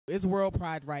It's World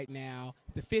Pride right now,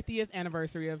 the 50th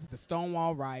anniversary of the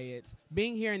Stonewall riots.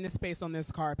 Being here in this space on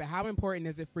this carpet, how important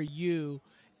is it for you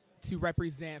to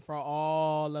represent for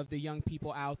all of the young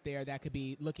people out there that could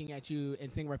be looking at you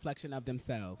and seeing a reflection of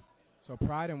themselves? So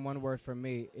pride in one word for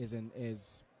me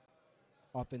is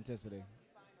authenticity.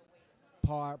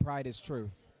 Pride is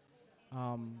truth.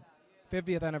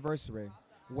 50th anniversary,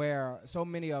 where so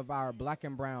many of our black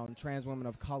and brown trans women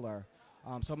of color,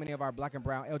 so many of our black and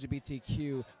brown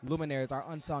LGBTQ luminaries are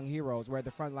unsung heroes. We're at the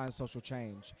front line of social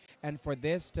change. And for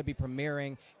this to be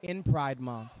premiering in Pride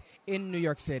Month, in New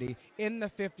York City, in the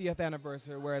 50th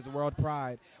anniversary, whereas World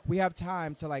Pride, we have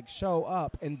time to like show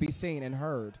up and be seen and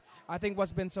heard. I think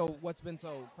what's been so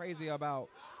crazy about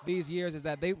these years is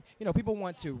that people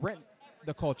want to rent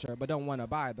the culture but don't want to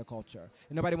buy the culture.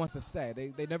 And nobody wants to stay.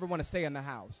 They never want to stay in the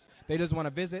house. They just want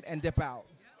to visit and dip out.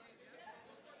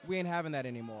 We ain't having that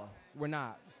anymore. We're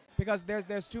not. Because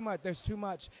there's too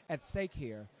much at stake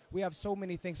here. We have so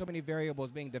many things, so many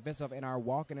variables being divisive in our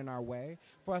walk and in our way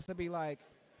for us to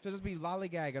just be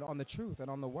lollygagging on the truth and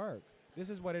on the work. This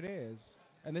is what it is,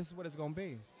 and this is what it's going to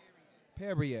be.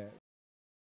 Period.